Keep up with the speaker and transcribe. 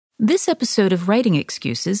This episode of Writing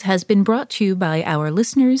Excuses has been brought to you by our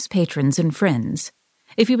listeners, patrons, and friends.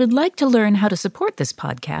 If you would like to learn how to support this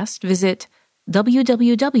podcast, visit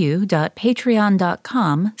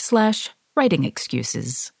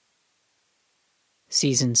www.patreon.com/writingexcuses.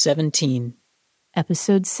 Season 17.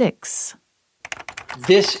 Episode 6.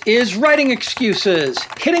 This is Writing Excuses,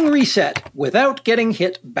 hitting reset without getting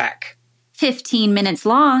hit back. 15 minutes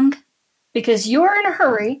long. Because you're in a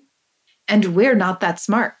hurry. And we're not that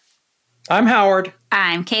smart. I'm Howard.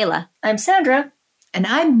 I'm Kayla. I'm Sandra. And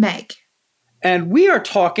I'm Meg. And we are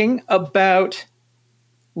talking about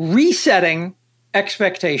resetting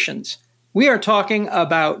expectations. We are talking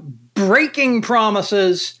about breaking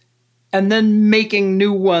promises and then making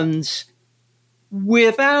new ones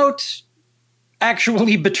without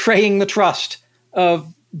actually betraying the trust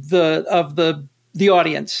of the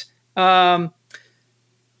audience.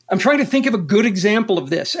 I'm trying to think of a good example of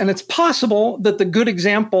this, and it's possible that the good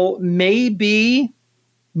example may be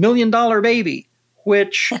 $1 Million Baby,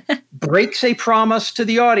 which breaks a promise to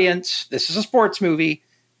the audience. This is a sports movie,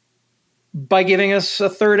 by giving us a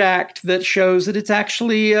third act that shows that it's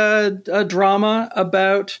actually a drama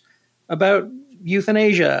about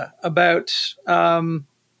euthanasia,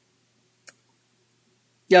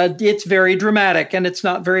 it's very dramatic, and it's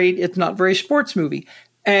not very sports movie.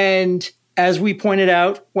 And as we pointed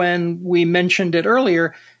out when we mentioned it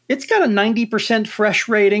earlier, it's got a 90% fresh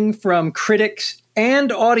rating from critics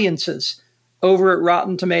and audiences over at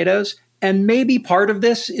Rotten Tomatoes. And maybe part of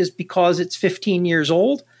this is because it's 15 years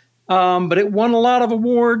old, but it won a lot of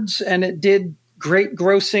awards and it did great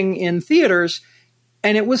grossing in theaters.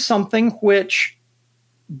 And it was something which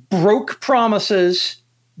broke promises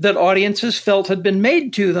that audiences felt had been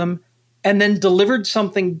made to them and then delivered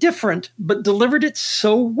something different, but delivered it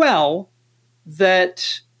so well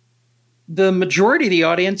that the majority of the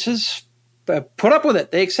audiences put up with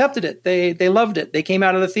it. They accepted it. They loved it. They came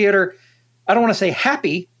out of the theater, I don't want to say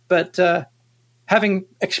happy, but having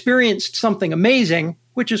experienced something amazing,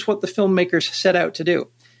 which is what the filmmakers set out to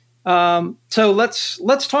do. So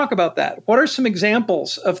let's talk about that. What are some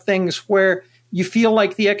examples of things where you feel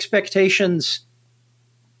like the expectations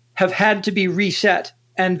have had to be reset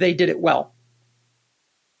and they did it well?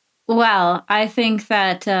 Well, I think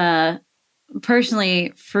that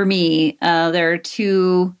personally, for me, there are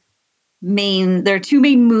two main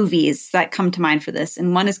movies that come to mind for this.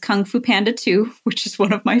 And one is Kung Fu Panda 2, which is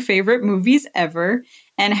one of my favorite movies ever,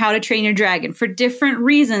 and How to Train Your Dragon, for different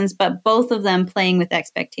reasons, but both of them playing with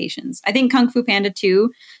expectations. I think Kung Fu Panda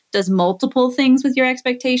 2 does multiple things with your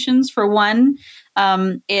expectations. For one,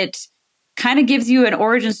 it kind of gives you an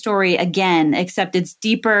origin story again, except it's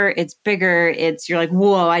deeper, it's bigger, you're like,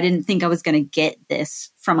 whoa, I didn't think I was going to get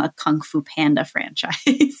this from a Kung Fu Panda franchise,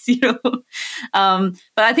 But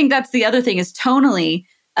I think that's the other thing is tonally,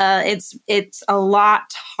 it's a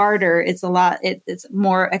lot harder. It's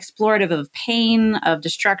more explorative of pain, of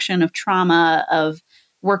destruction, of trauma, of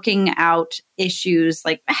working out issues,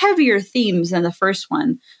 like heavier themes than the first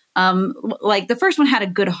one. Like the first one had a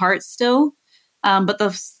good heart still. But the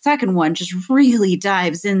second one just really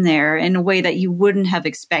dives in there in a way that you wouldn't have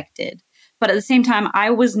expected. But at the same time, I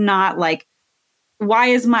was not like, why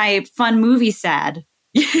is my fun movie sad?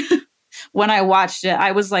 When I watched it,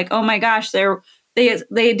 I was like, oh my gosh, they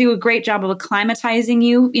do a great job of acclimatizing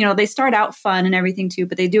you. You know, they start out fun and everything too,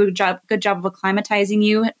 but they do a good job of acclimatizing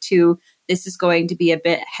you to this is going to be a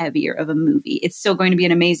bit heavier of a movie. It's still going to be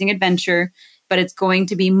an amazing adventure, but it's going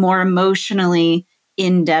to be more emotionally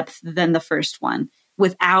in-depth than the first one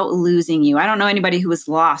without losing you. I don't know anybody who was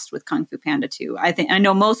lost with Kung Fu Panda 2. I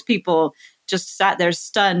know most people just sat there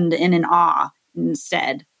stunned and in awe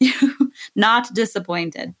instead, not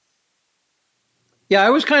disappointed. Yeah, I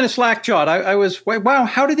was kind of slack-jawed. I was, wow,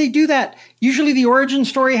 how did they do that? Usually the origin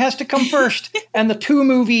story has to come first, and the 2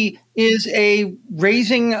 movie is a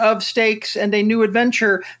raising of stakes and a new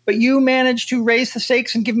adventure, but you managed to raise the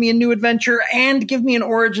stakes and give me a new adventure and give me an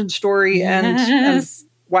origin story, Yes. and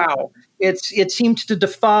wow, it seemed to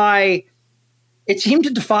defy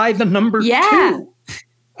the number 2,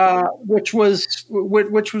 which was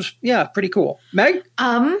pretty cool. Meg?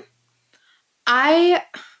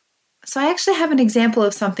 So I actually have an example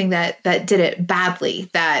of something that did it badly,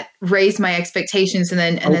 that raised my expectations and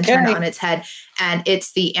then turned it on its head. And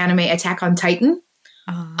it's the anime Attack on Titan,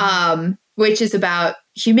 which is about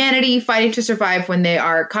humanity fighting to survive when they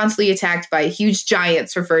are constantly attacked by huge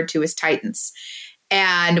giants referred to as titans.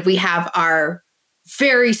 And we have our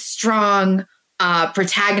very strong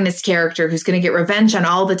protagonist character who's going to get revenge on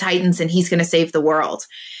all the titans and he's going to save the world.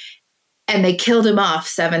 And they killed him off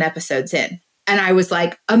 7 episodes in. And I was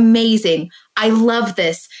like, amazing. I love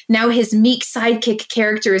this. Now his meek sidekick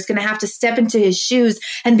character is going to have to step into his shoes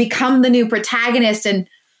and become the new protagonist. And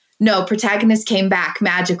no, protagonist came back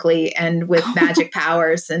magically and with magic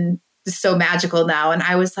powers and is so magical now. And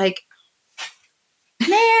I was like, man,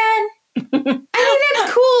 I mean,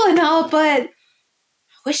 that's cool and all, but I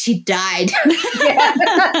wish he died.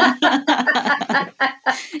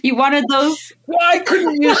 You wanted those? Why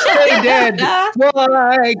couldn't you stay dead?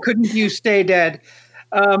 Why couldn't you stay dead?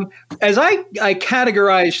 As I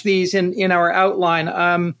categorize these in our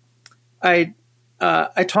outline, I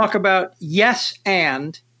talk about yes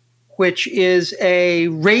and, which is a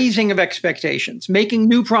raising of expectations, making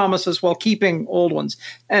new promises while keeping old ones.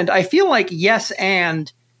 And I feel like yes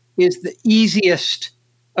and is the easiest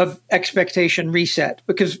of expectation reset,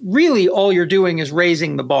 because really all you're doing is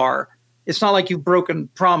raising the bar. It's not like you've broken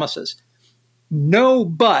promises. No,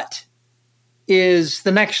 but is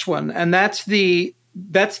the next one. And that's the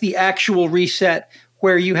actual reset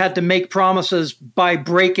where you had to make promises by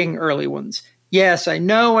breaking early ones. Yes, I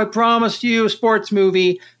know I promised you a sports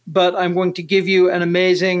movie, but I'm going to give you an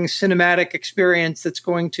amazing cinematic experience that's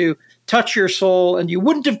going to touch your soul. And you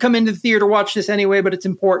wouldn't have come into the theater to watch this anyway, but it's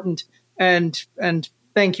important. And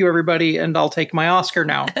thank you, everybody. And I'll take my Oscar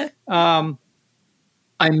now.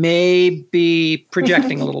 I may be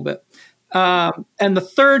projecting a little bit. And the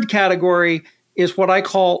third category is what I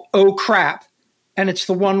call, oh crap. And it's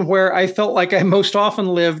the one where I felt like I most often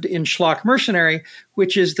lived in Schlock Mercenary,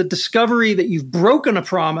 which is the discovery that you've broken a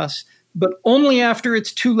promise, but only after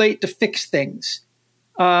it's too late to fix things.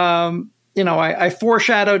 I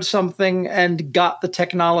foreshadowed something and got the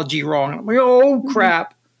technology wrong. I'm like, oh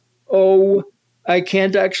crap. Oh, I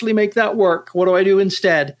can't actually make that work. What do I do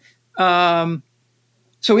instead?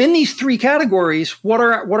 So in these three categories, what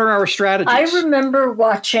are our strategies? I remember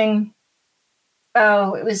watching,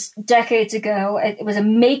 it was decades ago. It was a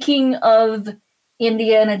making of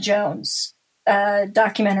Indiana Jones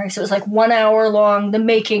documentary. So it was like 1 hour long, the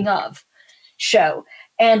making of show.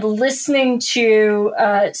 And listening to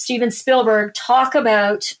Steven Spielberg talk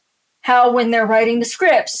about how when they're writing the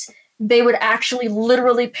scripts, they would actually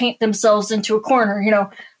literally paint themselves into a corner. You know,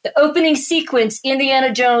 the opening sequence,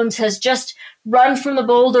 Indiana Jones has just run from the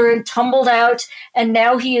boulder and tumbled out, and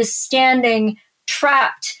now he is standing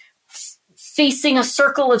trapped, facing a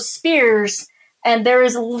circle of spears, and there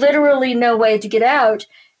is literally no way to get out.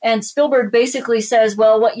 And Spielberg basically says,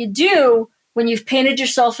 well, what you do when you've painted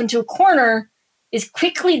yourself into a corner is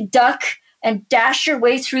quickly duck and dash your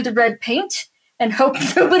way through the red paint and hope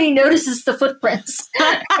nobody notices the footprints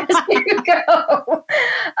as you go,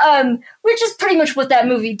 which is pretty much what that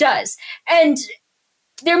movie does. And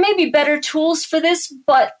there may be better tools for this,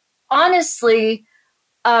 but honestly,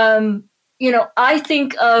 I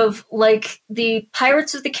think of like the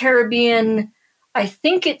Pirates of the Caribbean, I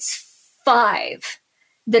think it's 5,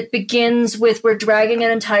 that begins with we're dragging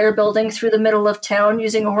an entire building through the middle of town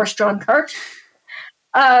using a horse-drawn cart.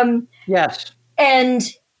 Yes. And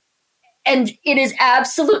it is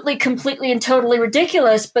absolutely, completely, and totally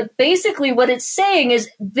ridiculous. But basically what it's saying is,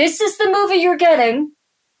 this is the movie you're getting.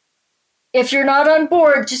 If you're not on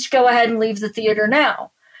board, just go ahead and leave the theater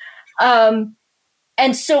now.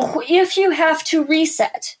 And so if you have to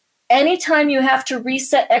reset, anytime you have to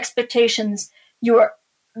reset expectations, you're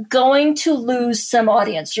going to lose some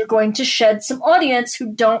audience. You're going to shed some audience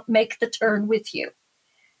who don't make the turn with you.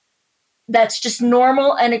 That's just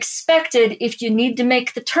normal and expected. If you need to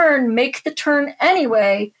make the turn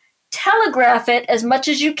anyway. Telegraph it as much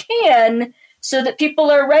as you can so that people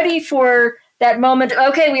are ready for that moment.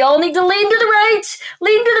 Okay, we all need to lean to the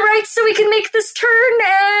right so we can make this turn.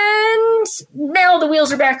 And now the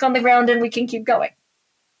wheels are back on the ground and we can keep going.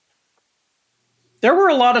 There were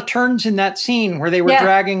a lot of turns in that scene where they were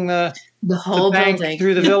dragging the whole bank building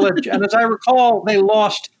through the village. And as I recall, they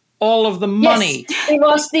lost all of the money. Yes, they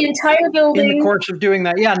lost the entire building in the course of doing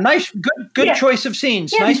that. Yeah, nice, good choice of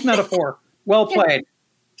scenes. Yeah. Nice metaphor. Well played.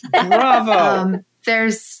 Bravo.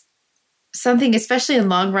 There's something, especially in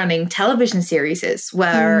long-running television series,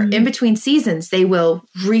 where in between seasons they will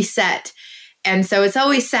reset. And so it's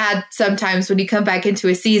always sad sometimes when you come back into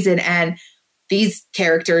a season and these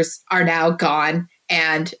characters are now gone.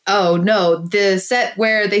 And, oh no, the set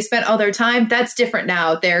where they spent all their time, that's different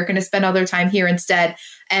now. They're going to spend all their time here instead.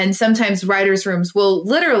 And sometimes writers' rooms will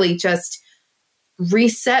literally just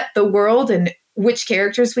reset the world and which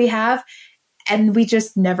characters we have. And we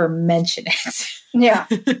just never mention it. Yeah.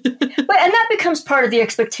 And that becomes part of the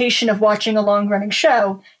expectation of watching a long-running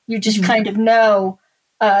show. You just kind of know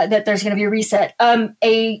that there's going to be a reset. Let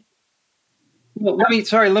me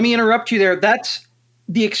interrupt you there.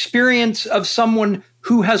 the experience of someone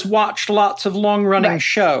who has watched lots of long-running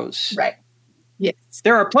shows. Right. Yes.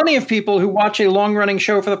 There are plenty of people who watch a long-running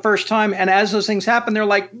show for the first time, and as those things happen, they're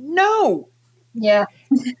like, no. Yeah.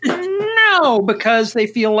 No, because they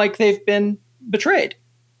feel like they've been betrayed.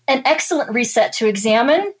 An excellent reset to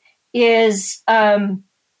examine is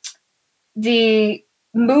the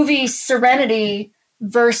movie Serenity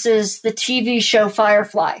versus the TV show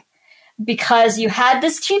Firefly. Because you had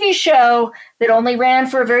this TV show that only ran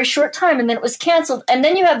for a very short time and then it was canceled. And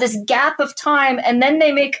then you have this gap of time and then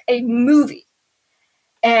they make a movie.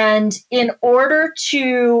 And in order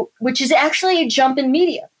to, which is actually a jump in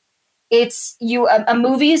media, a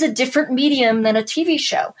movie is a different medium than a TV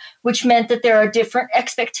show, which meant that there are different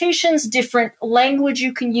expectations, different language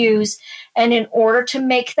you can use. And in order to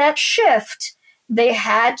make that shift, they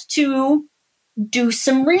had to do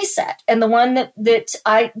some reset. And the one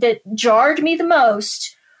that jarred me the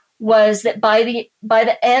most was that by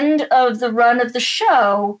the end of the run of the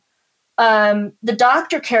show, the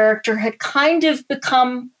doctor character had kind of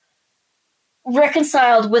become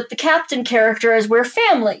reconciled with the captain character as we're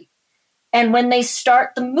family. And when they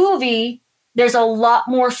start the movie, there's a lot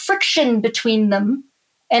more friction between them.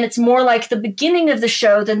 And it's more like the beginning of the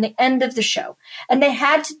show than the end of the show. And they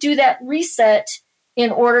had to do that reset in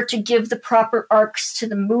order to give the proper arcs to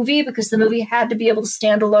the movie, because the movie had to be able to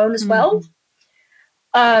stand alone as well.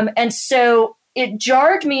 And so it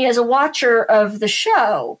jarred me as a watcher of the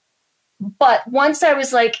show. But once I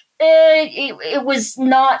was like, it was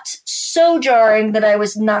not so jarring that I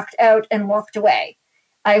was knocked out and walked away.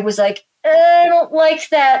 I was like, I don't like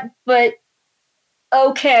that, but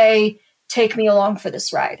okay, take me along for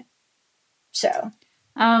this ride. So...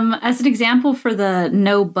 as an example for the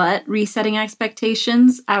no but resetting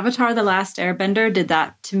expectations, Avatar: The Last Airbender did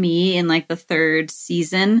that to me in like the third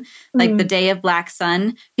season, like the Day of Black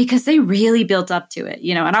Sun, because they really built up to it,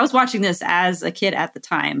 you know. And I was watching this as a kid at the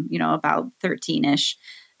time, you know, about 13-ish.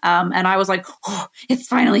 And I was like, oh, it's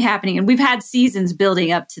finally happening. And we've had seasons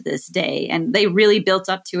building up to this day. And they really built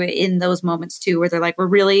up to it in those moments too, where they're like,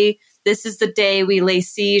 this is the day we lay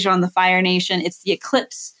siege on the Fire Nation. It's the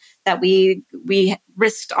eclipse that we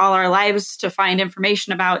risked all our lives to find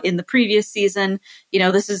information about in the previous season. You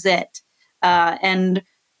know, this is it. And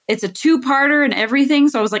it's a 2-parter and everything.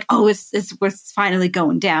 So I was like, oh, we're finally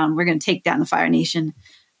going down. We're going to take down the Fire Nation.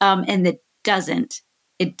 And it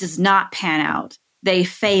does not pan out. They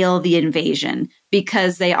fail the invasion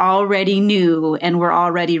because they already knew and were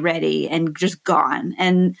already ready and just gone.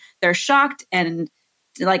 And they're shocked and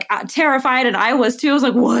like terrified. And I was too. I was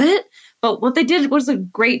like, what? But what they did was a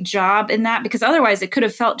great job in that, because otherwise it could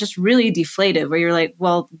have felt just really deflated, where you're like,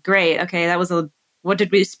 well, great. Okay, what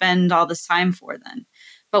did we spend all this time for then?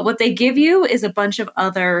 But what they give you is a bunch of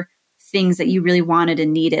other things that you really wanted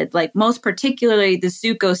and needed. Like most particularly the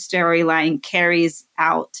Zuko storyline carries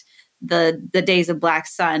out the Days of Black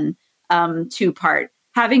Sun 2-part.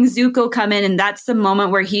 Having Zuko come in, and that's the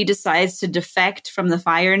moment where he decides to defect from the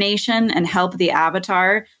Fire Nation and help the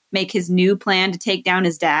Avatar make his new plan to take down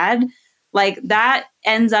his dad. Like that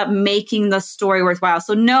ends up making the story worthwhile.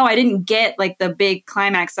 So no, I didn't get like the big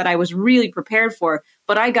climax that I was really prepared for,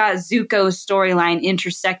 but I got Zuko's storyline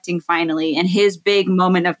intersecting finally and his big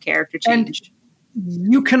moment of character change.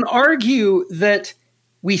 And you can argue that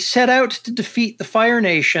we set out to defeat the Fire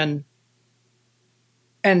Nation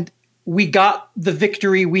and we got the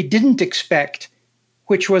victory we didn't expect,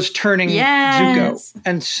 which was turning Zuko.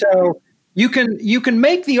 And so you can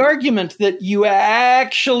make the argument that you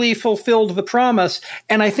actually fulfilled the promise.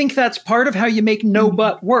 And I think that's part of how you make no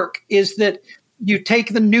but work, is that you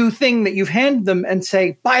take the new thing that you've handed them and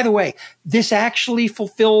say, by the way, this actually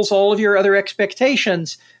fulfills all of your other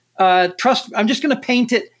expectations. Trust, I'm just going to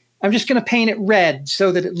paint it red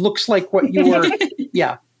so that it looks like what you were.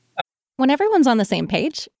 Yeah. When everyone's on the same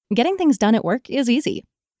page, getting things done at work is easy.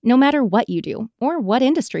 No matter what you do or what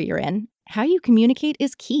industry you're in, how you communicate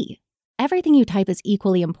is key. Everything you type is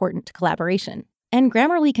equally important to collaboration, and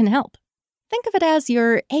Grammarly can help. Think of it as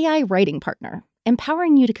your AI writing partner,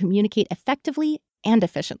 empowering you to communicate effectively and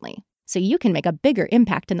efficiently, so you can make a bigger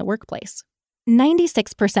impact in the workplace.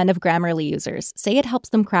 96% of Grammarly users say it helps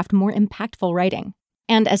them craft more impactful writing.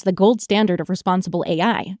 And as the gold standard of responsible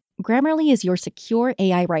AI, Grammarly is your secure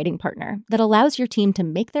AI writing partner that allows your team to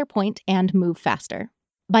make their point and move faster.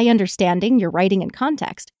 By understanding your writing and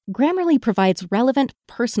context, Grammarly provides relevant,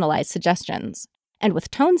 personalized suggestions. And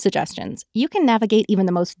with tone suggestions, you can navigate even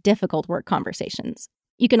the most difficult work conversations.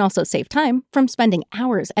 You can also save time from spending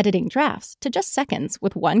hours editing drafts to just seconds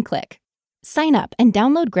with one click. Sign up and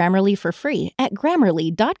download Grammarly for free at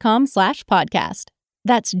Grammarly.com/podcast.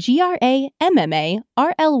 That's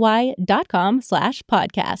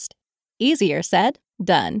GRAMMARLY.com/podcast. Easier said,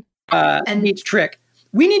 done. And neat trick.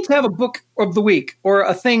 We need to have a book of the week or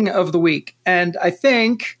a thing of the week. And I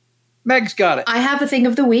think Meg's got it. I have a thing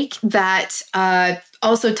of the week that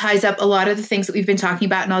also ties up a lot of the things that we've been talking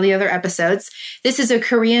about in all the other episodes. This is a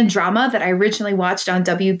Korean drama that I originally watched on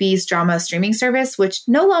WB's drama streaming service, which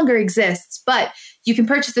no longer exists, but you can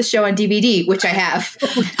purchase the show on DVD, which I have.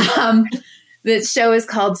 The show is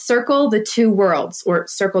called Circle the Two Worlds, or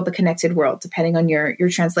Circle the Connected World, depending on your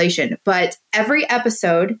translation. But every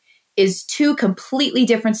episode is two completely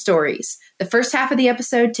different stories. The first half of the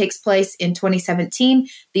episode takes place in 2017.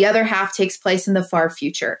 The other half takes place in the far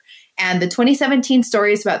future. And the 2017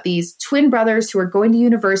 story is about these twin brothers who are going to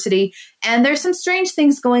university, and there's some strange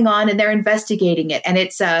things going on, and they're investigating it. And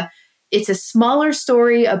it's a smaller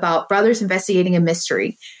story about brothers investigating a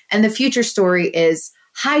mystery. And the future story is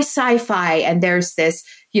high sci-fi, and there's this,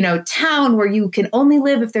 town where you can only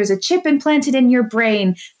live if there's a chip implanted in your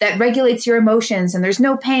brain that regulates your emotions, and there's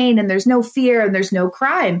no pain, and there's no fear, and there's no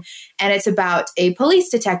crime. And it's about a police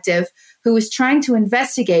detective who is trying to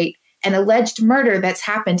investigate an alleged murder that's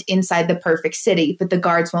happened inside the perfect city, but the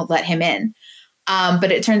guards won't let him in.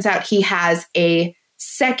 But it turns out he has a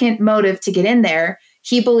second motive to get in there.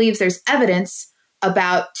 He believes there's evidence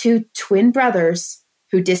about two twin brothers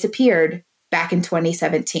who disappeared back in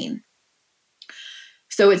 2017.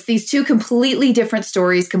 So it's these two completely different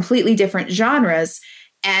stories, completely different genres,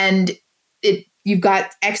 and you've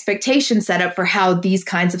got expectations set up for how these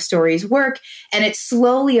kinds of stories work, and it's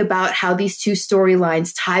slowly about how these two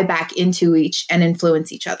storylines tie back into each and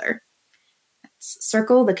influence each other. That's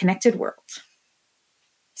Circle the Connected World.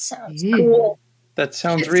 Sounds cool. That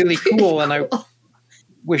sounds really cool, and I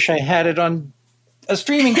wish I had it on a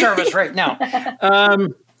streaming service right now.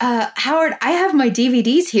 Howard, I have my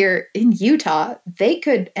DVDs here in Utah. They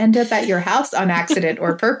could end up at your house on accident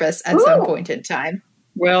or purpose at some point in time.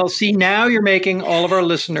 Well, see, now you're making all of our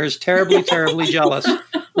listeners terribly, terribly jealous,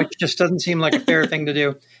 which just doesn't seem like a fair thing to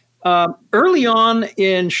do. Early on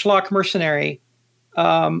in Schlock Mercenary,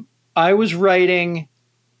 I was writing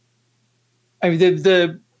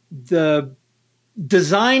the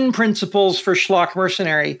design principles for Schlock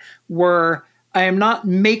Mercenary were, I am not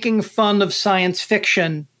making fun of science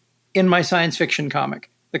fiction in my science fiction comic.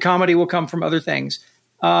 The comedy will come from other things.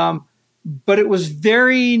 But it was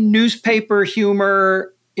very newspaper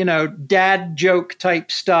humor, dad joke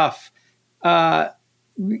type stuff.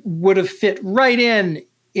 Would have fit right in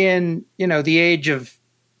the age of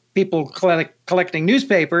people collecting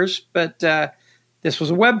newspapers, but this was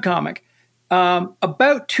a webcomic.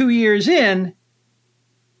 About 2 years in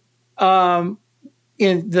the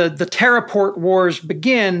Terraport Wars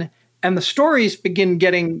begin, and the stories begin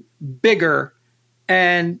getting bigger.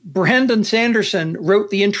 And Brandon Sanderson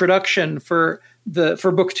wrote the introduction for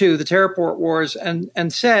book 2, the Terraport Wars,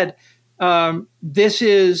 and said, this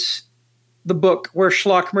is the book where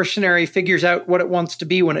Schlock Mercenary figures out what it wants to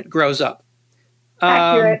be when it grows up.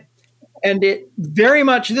 Accurate. And it very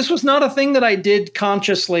much, this was not a thing that I did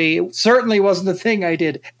consciously. It certainly wasn't a thing I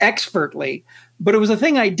did expertly, but it was a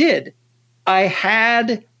thing I did. I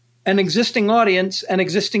had an existing audience, an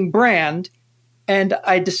existing brand, and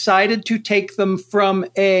I decided to take them from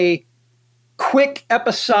a quick,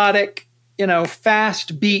 episodic,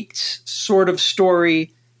 fast beats sort of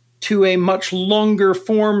story to a much longer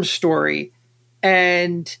form story.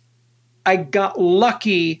 And I got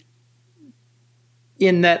lucky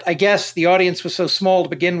in that, I guess, the audience was so small to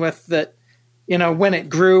begin with that, when it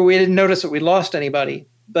grew, we didn't notice that we lost anybody.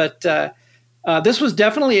 But this was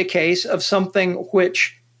definitely a case of something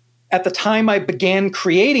which, at the time I began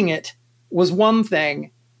creating it, was one thing,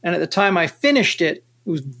 and at the time I finished it, it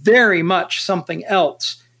was very much something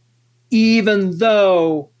else, even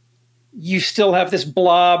though you still have this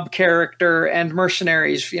blob character and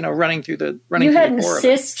mercenaries, running through the You had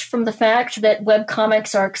insist from the fact that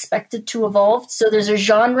webcomics are expected to evolve, so there's a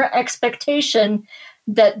genre expectation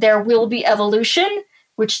that there will be evolution,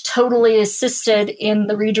 which totally assisted in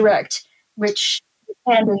the redirect, which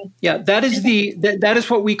yeah, that is that is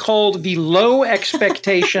what we called the low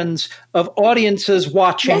expectations of audiences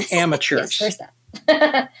watching amateurs. Yes, there's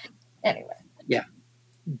that. Anyway. Yeah.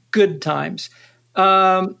 Good times.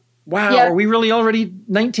 Wow. Yeah. Are we really already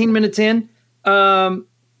 19 minutes in? What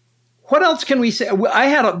else can we say?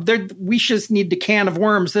 We just need to can of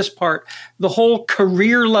worms this part. The whole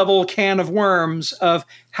career level can of worms of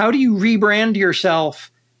how do you rebrand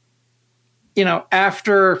yourself,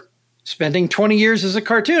 after spending 20 years as a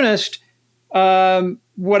cartoonist,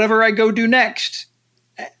 whatever I go do next,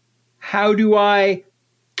 how do I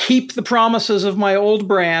keep the promises of my old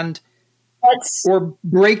brand or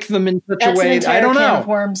break them in such a way. An I don't can know. Of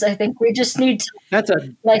worms. I think we just need to. That's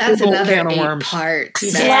another can of 8 worms. part.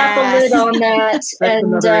 Slap a lid on that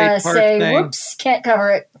and say, thing. "Whoops, can't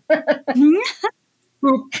cover it."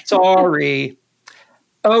 Oops, sorry.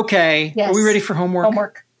 Okay. Yes. Are we ready for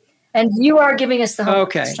homework? And you are giving us the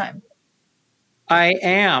homework this time. I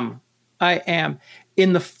am.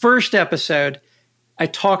 In the first episode, I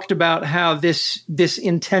talked about how this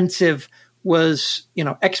intensive was,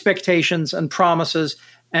 expectations and promises,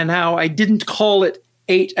 and how I didn't call it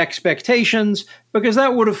 8 expectations because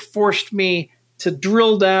that would have forced me to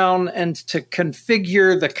drill down and to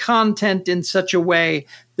configure the content in such a way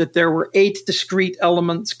that there were 8 discrete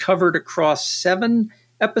elements covered across 7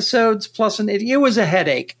 episodes plus it was a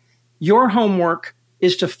headache. Your homework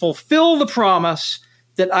is to fulfill the promise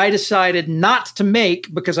that I decided not to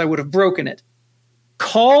make because I would have broken it.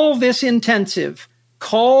 Call this intensive,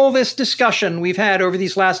 call this discussion we've had over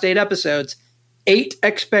these last 8 episodes, 8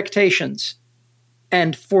 expectations.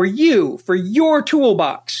 And for your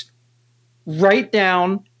toolbox, write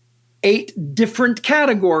down 8 different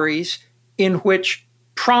categories in which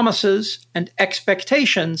promises and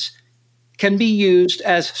expectations can be used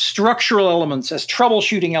as structural elements, as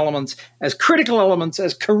troubleshooting elements, as critical elements,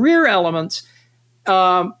 as career elements,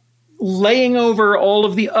 laying over all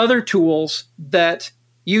of the other tools that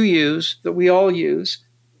you use, that we all use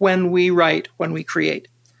when we write, when we create.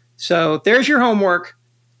 So there's your homework.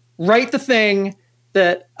 Write the thing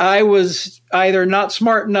that I was either not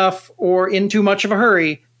smart enough or in too much of a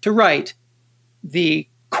hurry to write, the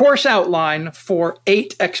course outline for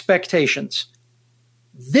 8 expectations.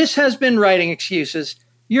 This has been Writing Excuses.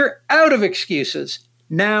 You're out of excuses.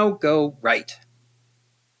 Now go write.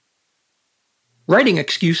 Writing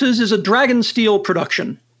Excuses is a Dragonsteel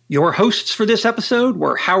production. Your hosts for this episode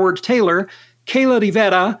were Howard Taylor, Kayla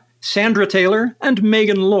Rivera, Sandra Taylor, and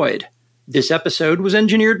Megan Lloyd. This episode was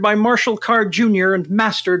engineered by Marshall Card Jr. and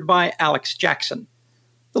mastered by Alex Jackson.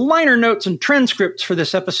 The liner notes and transcripts for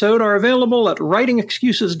this episode are available at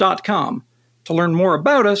writingexcuses.com. To learn more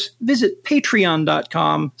about us, visit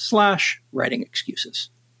patreon.com/writingexcuses.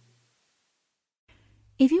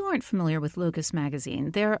 If you aren't familiar with Locus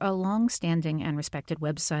Magazine, they're a long-standing and respected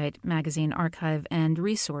website, magazine archive, and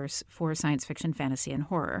resource for science fiction, fantasy, and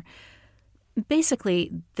horror.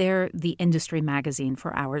 Basically, they're the industry magazine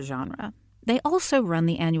for our genre. They also run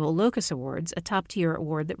the annual Locus Awards, a top-tier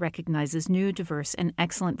award that recognizes new, diverse, and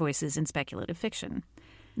excellent voices in speculative fiction.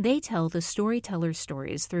 They tell the storyteller's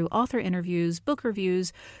stories through author interviews, book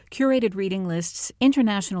reviews, curated reading lists,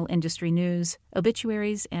 international industry news,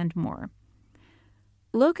 obituaries, and more.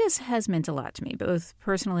 Locus has meant a lot to me, both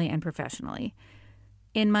personally and professionally.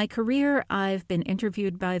 In my career, I've been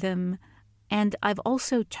interviewed by them, and I've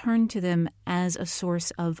also turned to them as a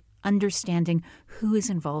source of understanding who is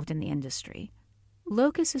involved in the industry.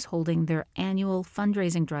 Locus is holding their annual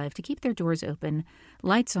fundraising drive to keep their doors open,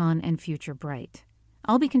 lights on, and future bright.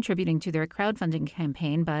 I'll be contributing to their crowdfunding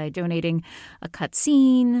campaign by donating a cut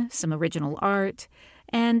scene, some original art,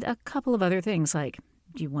 and a couple of other things like,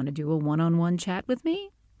 do you want to do a one-on-one chat with me?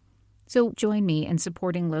 So join me in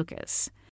supporting Locus.